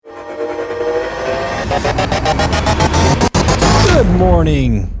Good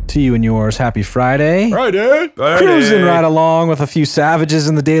morning to you and yours. Happy Friday. Friday. Cruising right along with a few savages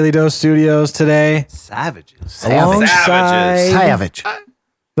in the Daily Dose studios today. Savages. Alongside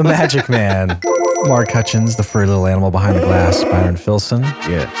the Magic Man, Mark Hutchins, the furry little animal behind the glass, Byron Filson.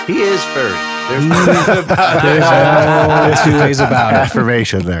 Yeah. He is furry. There's There's no two ways about it.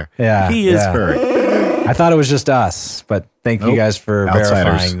 Affirmation there. Yeah, He is yeah. furry. I thought it was just us, but thank you guys for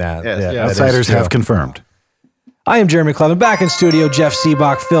verifying that. Yes. Yeah, Yeah. that is Outsiders true. have confirmed. I am Jeremy Clevin, back in studio. Jeff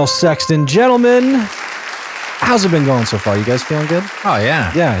Seabach, Phil Sexton. Gentlemen, how's it been going so far? You guys feeling good? Oh,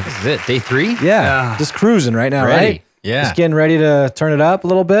 yeah. Yeah. This is it. Day 3? Yeah. Just cruising right now, Ready. right? Yeah. Just getting ready to turn it up a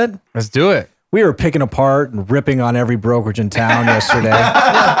little bit. Let's do it. We were picking apart and ripping on every brokerage in town yesterday,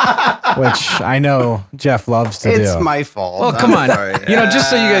 which I know Jeff loves to do. It's my fault. Well, come I'm on. sorry. Just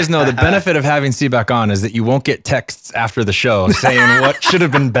so you guys know, the benefit of having Seaback on is that you won't get texts after the show saying what should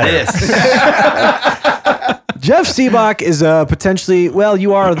have been better. Jeff Seabach is potentially, well,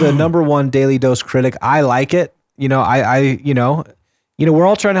 you are the number one Daily Dose critic. I like it. We're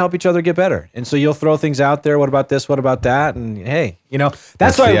all trying to help each other get better. And so you'll throw things out there. What about this? What about that? And hey,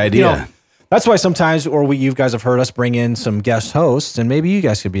 that's why the idea. That's why sometimes, you guys have heard us bring in some guest hosts, and maybe you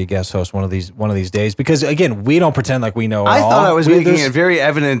guys could be a guest host one of these days. Because again, we don't pretend like we know it all. I thought I was making there's- it very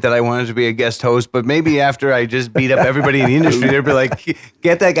evident that I wanted to be a guest host, but maybe after I just beat up everybody in the industry, they'd be like,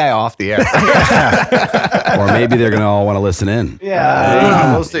 get that guy off the air. Or maybe they're going to all want to listen in.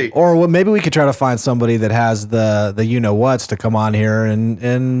 Yeah, we'll see. Or maybe we could try to find somebody that has the whats to come on here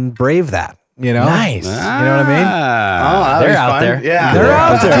and brave that. Nice. You know what I mean? They're out there. Yeah. They're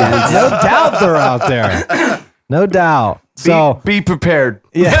out there. No doubt they're out there. No doubt. So Be prepared.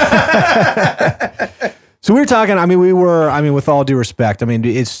 So we were talking. With all due respect,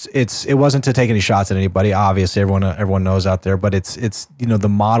 it wasn't to take any shots at anybody. Obviously, everyone knows out there, but it's the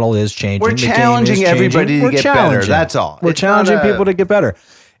model is changing. We're The game is challenging changing. everybody to We're get better. challenging. That's all. We're It's challenging not a- people to get better,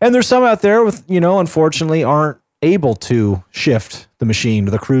 and there's some out there with unfortunately aren't able to shift the machine.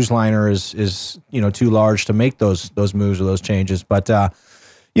 The cruise liner is too large to make those moves or those changes. But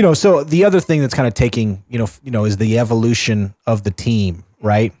so the other thing that's kind of taking is the evolution of the team,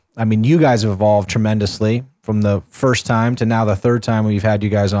 right? I mean, you guys have evolved tremendously from the first time to now the third time we've had you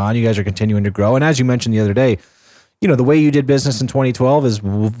guys on. You guys are continuing to grow, and as you mentioned the other day, the way you did business in 2012 is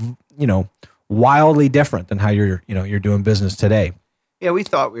wildly different than how you're doing business today. Yeah, we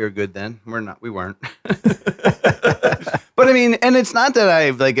thought we were good then. We weren't. But and it's not that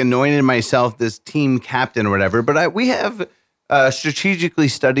I've anointed myself this team captain or whatever, but we have strategically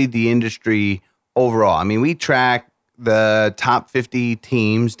studied the industry overall. We track the top 50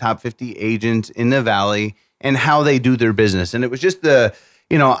 teams, top 50 agents in the Valley and how they do their business. And it was just I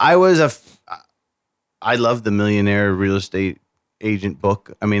love the Millionaire Real Estate Agent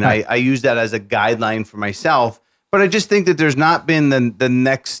book. I use that as a guideline for myself. But I just think that there's not been the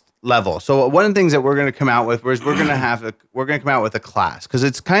next level. So one of the things that we're going to come out with is we're going to come out with a class because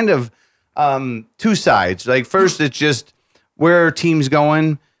it's kind of two sides. Like first, it's just where are teams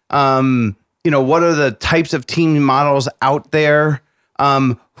going? What are the types of team models out there?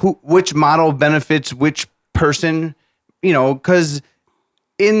 Which model benefits which person? Because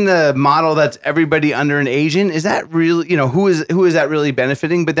in the model that's everybody under an agent, is that really who is that really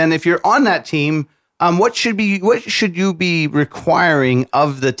benefiting? But then if you're on that team. What should you be requiring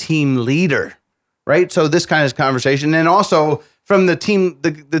of the team leader, right? So this kind of conversation, and also from the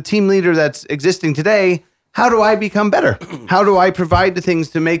team leader that's existing today, how do I become better? How do I provide the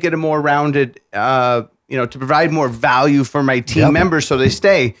things to make it a more rounded, to provide more value for my team members so they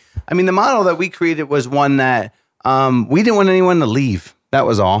stay? The model that we created was one that we didn't want anyone to leave. That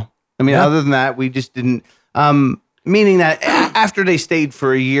was all. Other than that, we just didn't. Meaning that after they stayed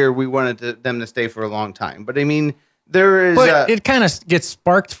for a year, we wanted them to stay for a long time. But there is. But it kind of gets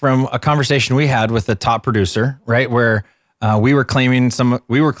sparked from a conversation we had with the top producer, right? Where we were claiming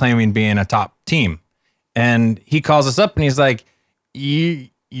being a top team, and he calls us up and he's like,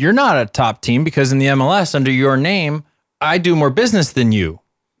 "You're not a top team because in the MLS under your name, I do more business than you."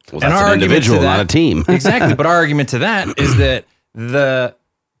 Well, that's an individual, not a team. Exactly. But our argument to that is that the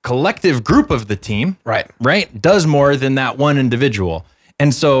collective group of the team, right, does more than that one individual.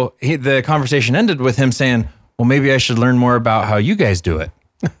 And so the conversation ended with him saying, well, maybe I should learn more about how you guys do it.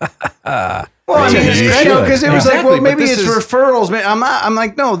 Because it was like, well, maybe it's referrals. I'm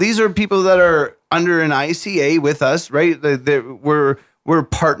like, no, these are people that are under an ICA with us, right? We're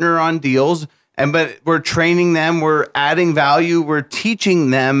partner on deals, but we're training them, we're adding value, we're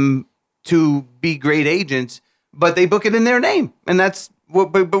teaching them to be great agents, but they book it in their name, and that's.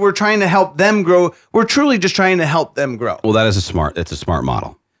 But we're trying to help them grow. We're truly just trying to help them grow. Well, it's a smart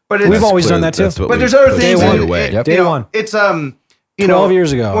model. But We've always done that too. That's what But we there's other put things. either in- way. it- Yep. you Day know, one. It's 12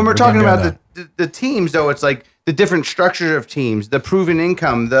 years ago, when we're we talking began about doing the teams, though, it's like the different structure of teams, the proven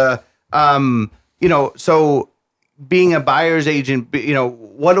income, so being a buyer's agent,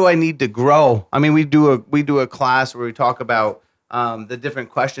 what do I need to grow? I mean, we do a class where we talk about the different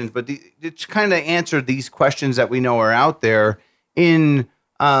questions, but it's kind of answer these questions that we know are out there in,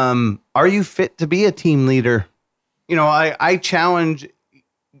 are you fit to be a team leader? I challenge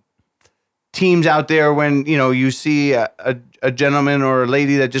teams out there when, you see a gentleman or a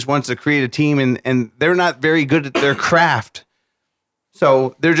lady that just wants to create a team and they're not very good at their craft.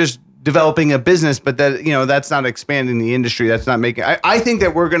 So they're just developing a business, but that's not expanding the industry. That's not making, I think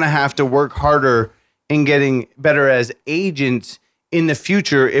that we're going to have to work harder in getting better as agents in the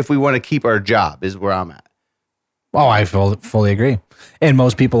future if we want to keep our job is where I'm at. Oh, I fully agree. And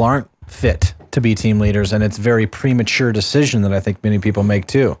most people aren't fit to be team leaders, and it's a very premature decision that I think many people make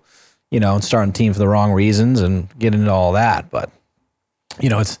too. And starting a team for the wrong reasons and getting into all that. But,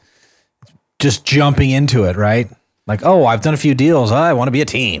 it's just jumping into it, right? Like, oh, I've done a few deals. I want to be a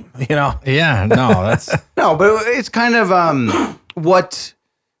team, Yeah, no, that's No, but it's kind of what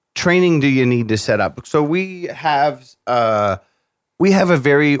training do you need to set up? So we have a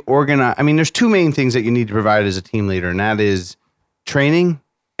very organized. I mean, there's two main things that you need to provide as a team leader, and that is training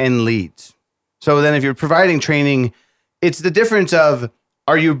and leads. So then, if you're providing training, it's the difference of,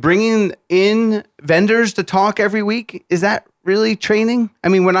 are you bringing in vendors to talk every week? Is that really training? I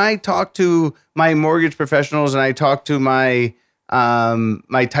mean, when I talk to my mortgage professionals and I talk to my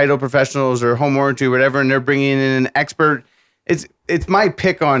my title professionals or home warranty or whatever, and they're bringing in an expert, it's my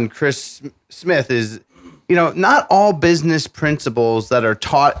pick on Chris Smith is, not all business principles that are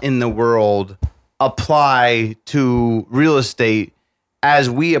taught in the world apply to real estate as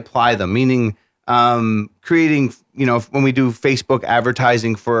we apply them, meaning creating, when we do Facebook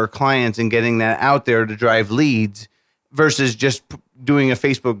advertising for our clients and getting that out there to drive leads versus just doing a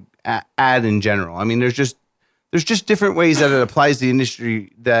Facebook ad in general. I mean, there's just different ways that it applies to the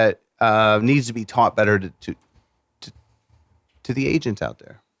industry that needs to be taught better to the agents out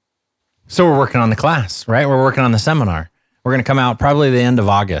there. So we're working on the class, right? We're working on the seminar. We're going to come out probably the end of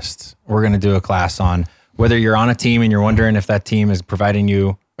August. We're going to do a class on whether you're on a team and you're wondering if that team is providing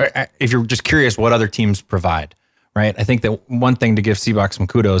you, or if you're just curious what other teams provide, right? I think that one thing to give Seabach some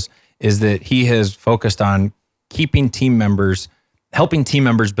kudos is that he has focused on keeping team members, helping team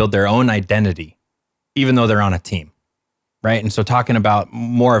members build their own identity, even though they're on a team, right? And so talking about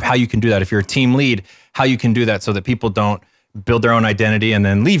more of how you can do that. If you're a team lead, how you can do that so that people don't build their own identity and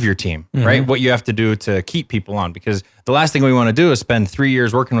then leave your team, right? What you have to do to keep people on, because the last thing we want to do is spend 3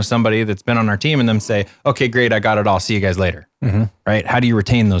 years working with somebody that's been on our team and then say, okay, great, I got it all. See you guys later, right? How do you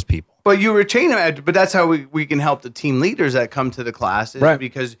retain those people? But you retain them, but that's how we can help the team leaders that come to the classes, Right.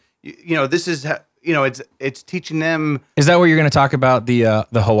 because this is it's teaching them. Is that what you're going to talk about, the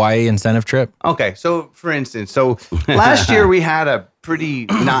Hawaii incentive trip? Okay, so for instance, last year we had a pretty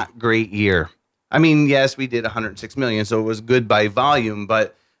not great year. I mean, yes, we did 106 million, so it was good by volume,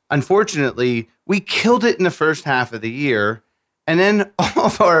 but unfortunately, we killed it in the first half of the year, and then all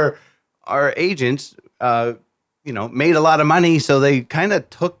of our agents, made a lot of money, so they kind of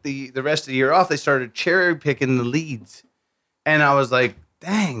took the rest of the year off. They started cherry picking the leads, and I was like,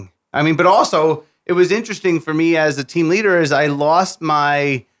 dang. I mean, but also it was interesting for me as a team leader, as I lost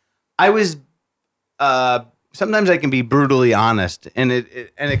sometimes I can be brutally honest, and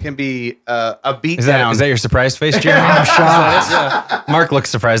it can be a beatdown. Is that your surprised face, Jeremy? I'm shocked. Mark looks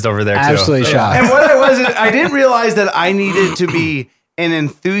surprised over there too. Absolutely shocked. And what I didn't realize that I needed to be an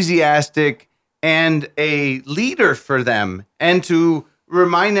enthusiastic and a leader for them, and to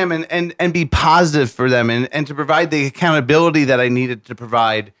remind them and be positive for them, and to provide the accountability that I needed to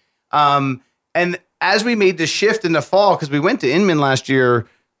provide. And as we made the shift in the fall, because we went to Inman last year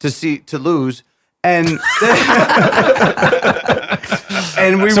to lose. And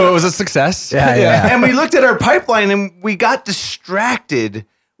So it was a success. Yeah. And we looked at our pipeline and we got distracted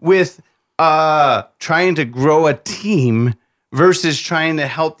with trying to grow a team versus trying to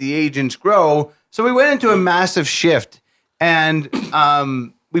help the agents grow. So we went into a massive shift, and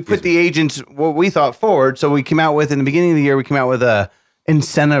we put the agents what we thought forward. So we came out with, in the beginning of the year, we came out with a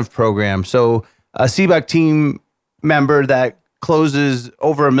incentive program. So a Seabach team member that closes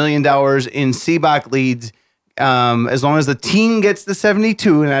over $1 million in Seabach leads, as long as the team gets the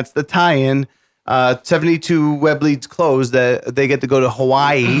 72, and that's the tie-in, 72 web leads closed, that they get to go to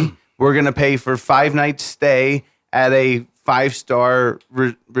Hawaii. We're going to pay for 5 nights stay at a 5-star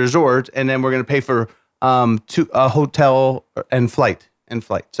resort, and then we're going to pay for a hotel and flight.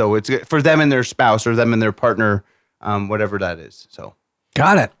 So it's for them and their spouse, or them and their partner, whatever that is. So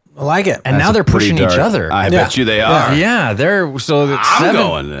Got it. I like it. And now they're pushing each other. I bet you they are. Yeah, they're so that I'm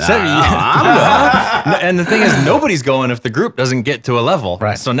going. And the thing is, nobody's going if the group doesn't get to a level.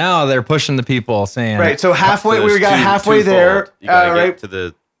 Right. So now they're pushing the people saying, Right. So halfway, So we there's got halfway there. You gotta Right. get to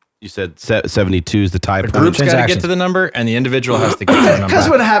the. You said 72 is the tie point. group's got to get Transactions. to the number, and the individual has to get to the number. Because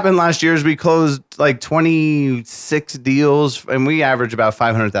what happened last year is we closed like 26 deals, and we averaged about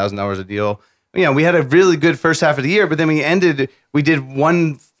 $500,000 a deal. You know, we had a really good first half of the year, but then we did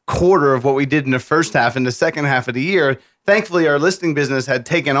 1/4 of what we did in the first half in the second half of the year. Thankfully, our listing business had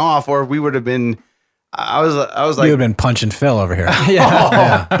taken off, or we would have been. I was like, You have been punching Phil over here.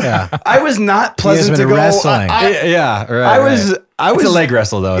 yeah. I was not pleasant to been go. wrestling. Yeah, right. I was. It's a leg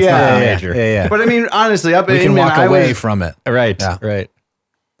wrestle, though. It's Yeah. not Yeah, major. Yeah. But I mean, honestly, up We in can Inman, walk I away was, from it. Right, Yeah. right.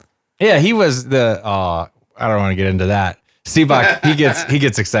 Yeah, he was the. I don't want to get into that. Seabach, he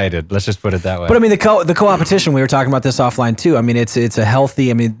gets excited. Let's just put it that way. But I mean, the co-opetition, we were talking about this offline too. I mean, it's a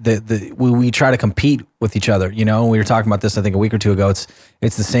healthy. I mean, we try to compete with each other. You know, we were talking about this I think a week or two ago.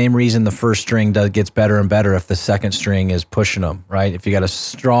 It's the same reason the first string gets better and better if the second string is pushing them, right? If you got a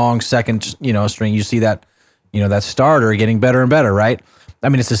strong second, string, you see that, that starter getting better and better, right? I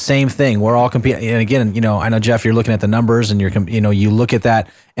mean, it's the same thing. We're all competing. And again, I know, Jeff, you're looking at the numbers and you look at that,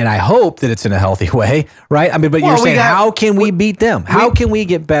 and I hope that it's in a healthy way, right? I mean, but you're saying, how can we beat them? How can we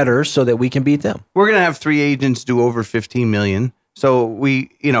get better so that we can beat them? We're gonna have 3 agents do over 15 million. So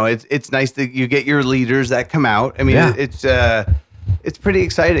it's nice that you get your leaders that come out. I mean, Yeah. it's pretty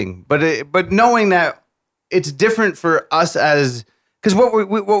exciting. But knowing that it's different for us because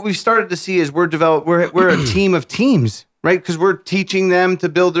what we've started to see is we're a team of teams. Right, because we're teaching them to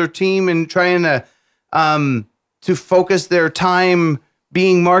build their team and trying to focus their time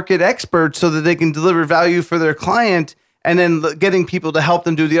being market experts so that they can deliver value for their client, and then getting people to help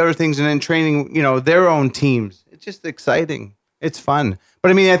them do the other things, and then training their own teams. It's just exciting. It's fun. But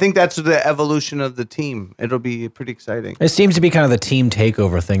I mean, I think that's the evolution of the team. It'll be pretty exciting. It seems to be kind of the team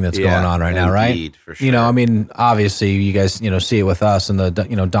takeover thing that's going on right now, right? indeed, for sure. I mean, obviously, you guys, see it with us and the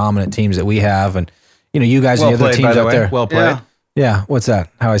dominant teams that we have, and you guys and the other teams out there. Well played. Yeah. Yeah, what's that?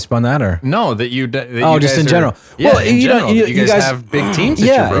 How I spun that, or No, that you. That Oh, you just guys in are- general. Yeah, Well, in you know, general. you- You you guys guys- have big teams. At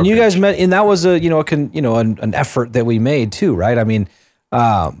yeah, your and you brokerage. guys met, and that was an effort that we made too, right? I mean,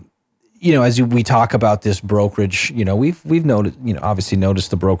 as we talk about this brokerage, we've noticed, obviously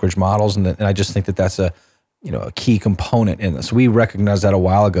noticed the brokerage models, and I just think that that's a key component in this. We recognized that a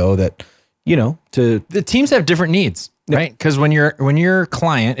while ago that The teams have different needs, right? Because when your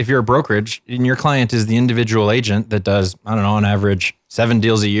client, if you're a brokerage and your client is the individual agent that does, I don't know, on average 7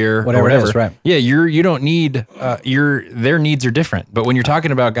 deals a year, Whatever or it whatever, is, right. Yeah, you don't need their needs are different. But when you're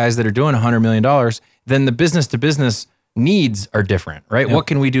talking about guys that are doing $100 million, then the business to business needs are different, right? What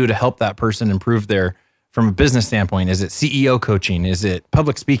can we do to help that person improve from a business standpoint? Is it CEO coaching? Is it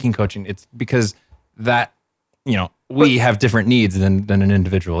public speaking coaching? It's because that, we have different needs than an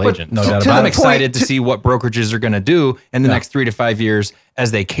individual agent. no So doubt about I'm it. excited to see what brokerages are going to do in the next 3 to 5 years as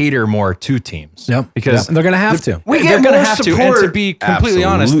they cater more to teams. Yep. Because Yep. They're gonna have to. We they're get going to more have to. And support. to be completely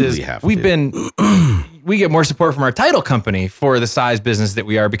honest, Absolutely have to. we get more support from our title company for the size business that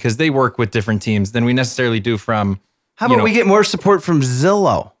we are because they work with different teams than we necessarily do from. How about we get more support from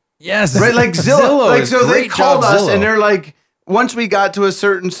Zillow? Yes, Right, like Zillow. Like, is so they great called job, us, Zillow. and they're like, once we got to a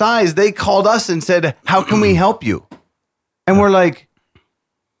certain size, they called us and said, "How can we help you?" And we're like,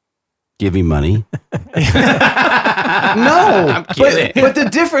 Give me money. "No." But the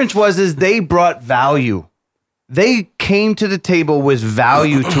difference is they brought value. They came to the table with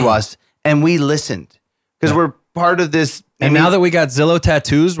value to us, and we listened because we're part of this. And now that we got Zillow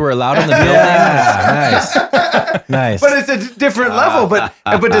tattoos, we're allowed in the building. Nice. But it's a different level. But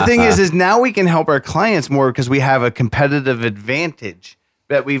the thing is now we can help our clients more because we have a competitive advantage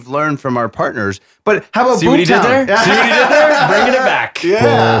that we've learned from our partners. But how about See what he did there? Boomtown? See what he did there? Bringing it back.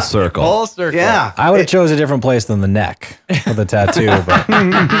 Full circle. Full circle. Yeah. I would have chose a different place than the neck with the tattoo, but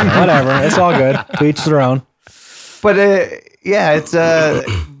whatever. It's all good. To each their own. But it's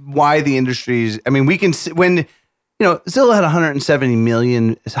why the industry's. I mean, we can when Zillow had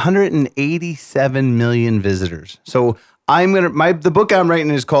 187 million visitors. So the book I'm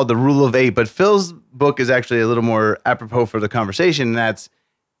writing is called The Rule of 8, but Phil's book is actually a little more apropos for the conversation. And that's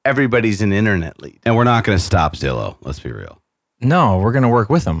everybody's an internet lead. And we're not going to stop Zillow. Let's be real. No, we're going to work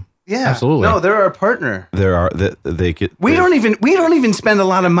with them. Yeah, Absolutely. No, they're our partner. There are they could. We don't even spend a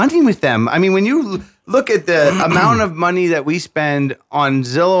lot of money with them. I mean, when you look at the amount of money that we spend on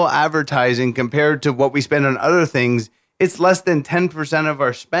Zillow advertising compared to what we spend on other things, it's less than 10% of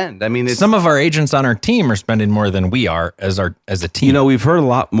our spend. I mean, it's Some of our agents on our team are spending more than we are as a team. You know, we've heard a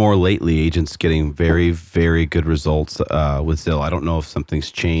lot more lately. Agents getting very, very good results with Zillow. I don't know if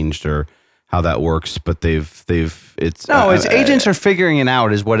something's changed or how that works, but it's agents are figuring it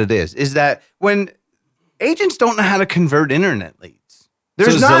out. Is what it is. Is that when agents don't know how to convert internet leads.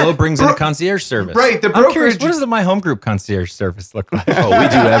 Zillow brings in a concierge service. Right, the I'm curious, brokerage- what does the My Home Group concierge service look like? Oh, we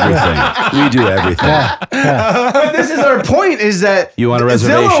do everything. We do everything. But this is our point: is that You want a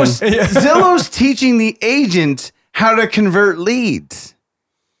reservation? Zillow's teaching the agent how to convert leads,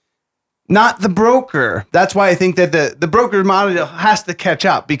 not the broker. That's why I think that the broker model has to catch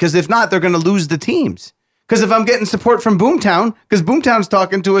up, because if not, they're going to lose the teams. Because if I'm getting support from Boomtown, because Boomtown's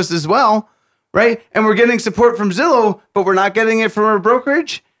talking to us as well, right? And we're getting support from Zillow, but we're not getting it from our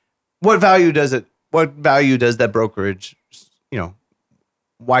brokerage. What value does it? What value does that brokerage?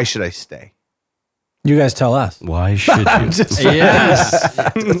 Why should I stay? You guys tell us. Why should you? Yes.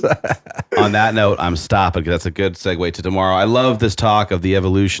 On that note, I'm stopping. That's a good segue to tomorrow. I love this talk of the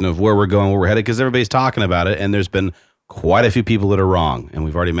evolution of where we're going, where we're headed, because everybody's talking about it, and there's been quite a few people that are wrong, and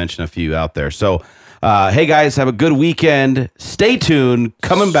we've already mentioned a few out there. So, hey guys, have a good weekend. Stay tuned.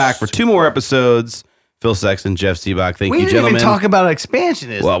 Coming back for 2 more episodes. Phil Sexton, Jeff Seabach. Thank you, We didn't gentlemen. even talk about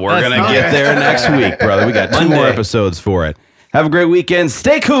expansionism. Well, we're That's going to not- get there next week, brother. We got 2 more episodes for it. Have a great weekend.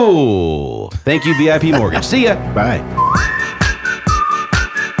 Stay cool. Thank you, VIP Mortgage. See ya. Bye.